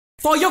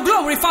For your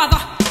glory, Father.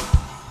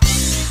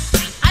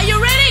 Are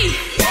you ready?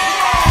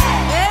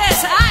 Yeah.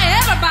 Yes,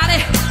 everybody.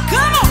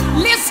 Come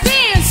on, let's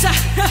dance.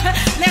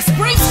 Let's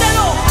praise the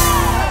Lord.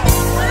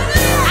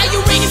 Are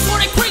you ready for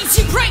a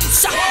crazy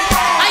praise?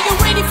 Are you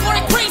ready for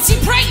a crazy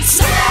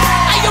praise?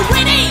 Are you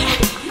ready?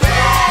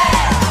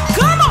 Yeah.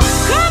 Come on,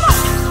 come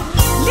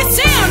on.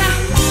 Listen.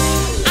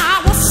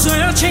 I was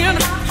searching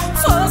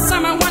for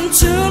someone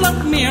to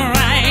love me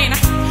right.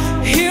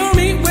 Hear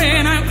me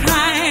when I'm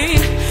crying.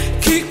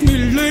 Kick me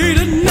late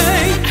at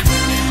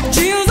night.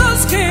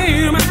 Jesus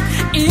came,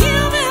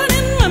 even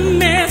in my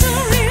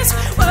miseries.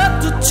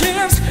 Wipe the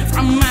tears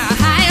from my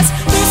eyes.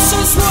 This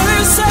is what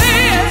I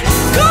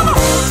say. Come on.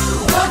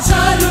 What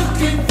you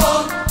looking for?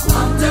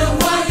 Wonder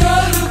what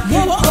you're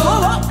looking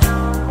for.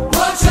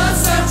 What you're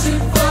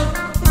searching for?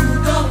 You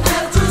don't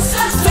have to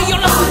search for. Feel your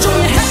love with joy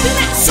and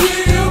happiness.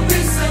 Feel your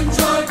peace and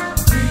joy.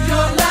 Fill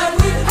your life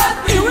with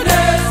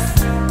happiness.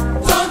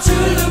 Don't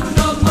you look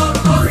no more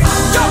for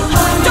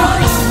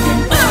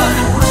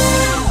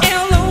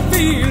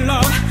L.O.V.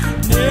 love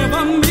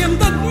never meant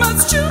that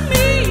much to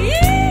me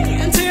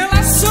until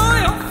I saw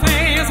your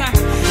face.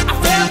 I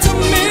felt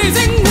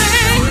amazing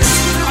things.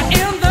 But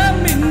in the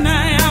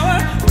midnight hour,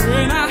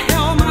 when I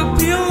held my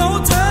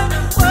pillow tight,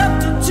 wept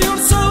the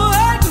tears so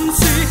I can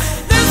see.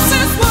 This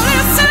is what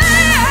I say.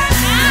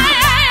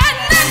 I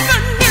never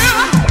knew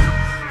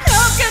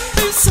love can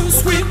be so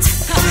sweet.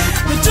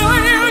 The joy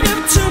you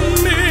give to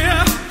me,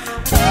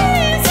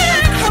 peace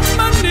and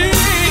harmony.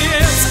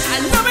 I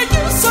love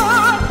you so,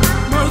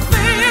 more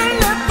than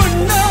you'll ever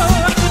know.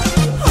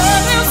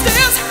 What is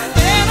this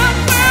that I'm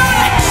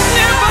burning?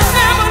 Never,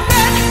 never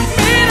let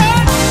me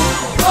down.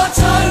 what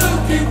you're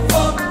looking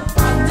for.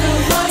 Wonder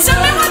what Tell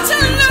me what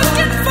you're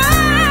looking for.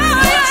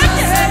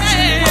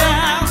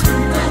 Yeah.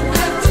 don't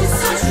have to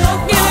search no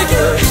more.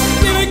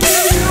 Giving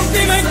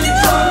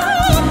you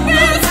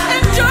peace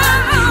and joy.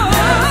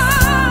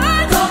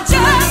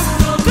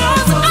 Just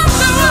 'cause I'm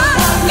the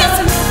one.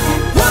 Listen,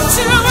 what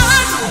you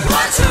want,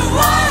 What you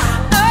want,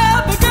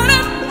 I've got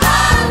it.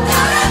 I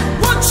got it.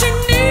 What you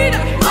need,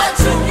 What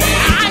you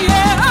need, I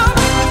am.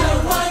 the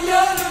one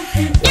you're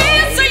looking for.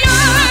 It's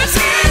yours.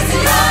 It's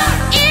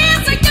yours.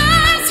 It's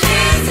yours.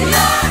 It's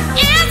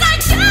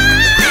yours.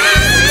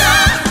 It's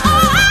yours.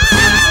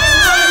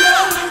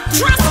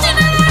 Trust in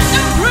it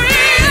and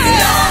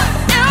breathe.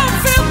 And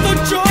feel the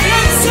joy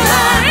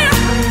inside.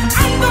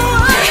 I'm the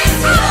one.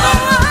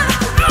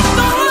 I'm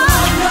the one.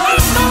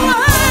 I'm the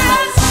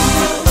one.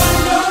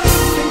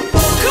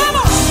 Come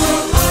on.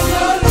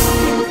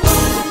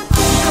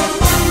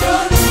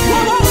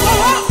 Whoa, whoa, whoa,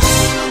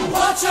 whoa.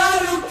 What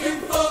you're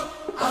looking for,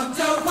 I'm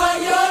the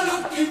one you're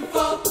looking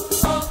for.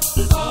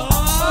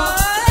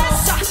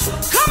 Yes.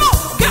 Come on,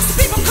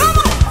 Gospeople, come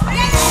on.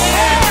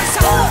 Yes.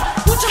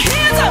 Put your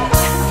hands up.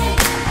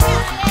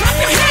 Clap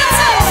your hands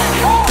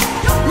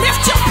up.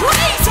 Lift your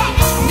praise up.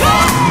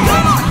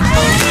 Come on.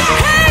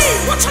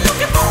 Hey, what you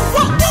looking for?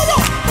 Whoa, whoa,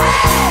 whoa.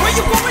 Where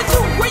you going to?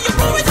 Where you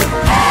going to?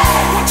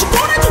 What you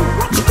gonna do?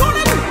 What you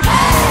gonna do?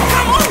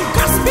 Come on,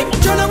 Gospeople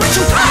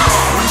generation.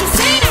 What you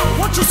say now?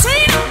 What you say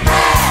now?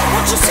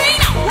 What you say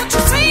now? What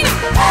you say now?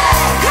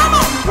 Come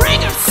on,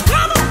 bring us.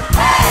 Come on.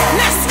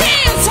 Let's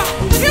dance.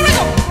 Here we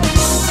go.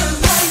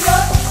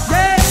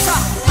 Yes.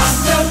 I'm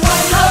the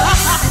one you're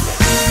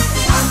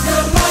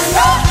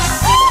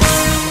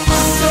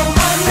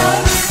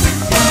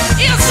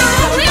It's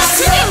all real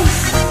to you.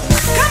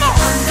 Come on,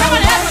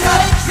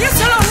 everybody.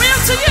 It's all real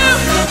to you.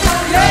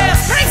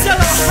 Yes, praise the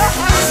Lord.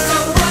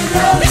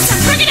 Listen,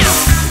 bring it out.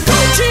 Go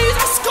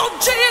Jesus, go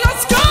Jesus,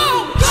 go.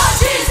 Go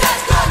Jesus,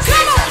 go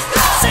Come on, Jesus,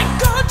 go. say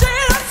go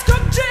Jesus, go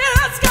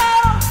Jesus, go.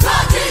 Go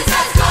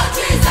Jesus, go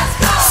Jesus,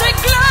 go. Say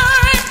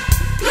glory,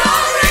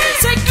 Glory,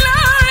 say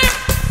glory,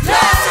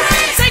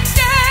 glory, say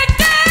yeah,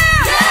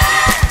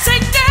 yeah, say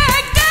yeah,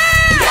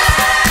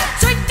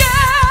 yeah, say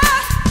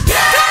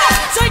yeah. Come on,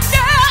 say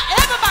yeah,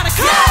 everybody,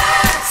 come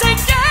on, say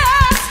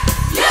yes.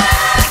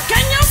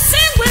 Can you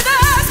sing with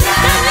us?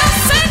 Can you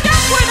sing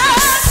up with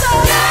us?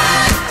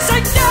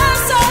 Say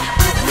yes.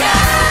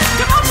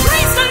 Come on,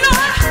 praise the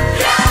Lord.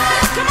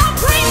 Come on,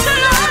 praise the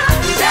Lord.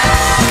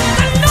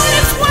 The Lord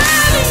is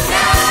worthy.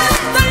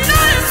 The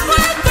Lord is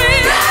worthy.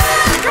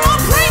 Come on,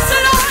 praise the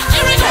Lord.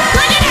 Here we go.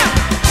 Bring it out.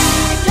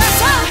 Yes,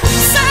 sir.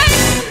 Say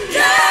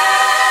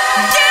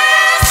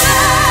yes,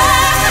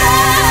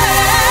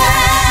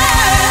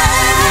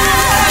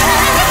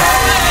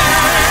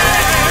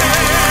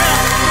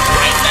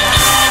 Praise the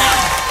Lord.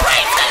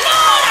 Praise the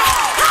Lord.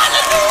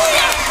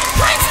 Hallelujah.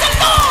 Praise the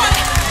Lord.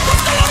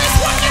 Because the Lord is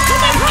worthy to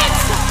be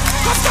praised.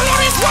 Because the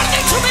Lord is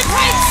worthy to be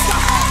praised.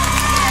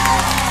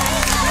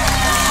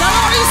 The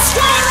Lord is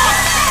your rock.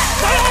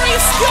 The Lord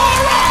is your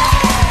rock.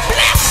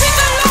 Blessed be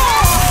the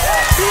Lord.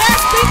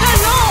 Blessed be the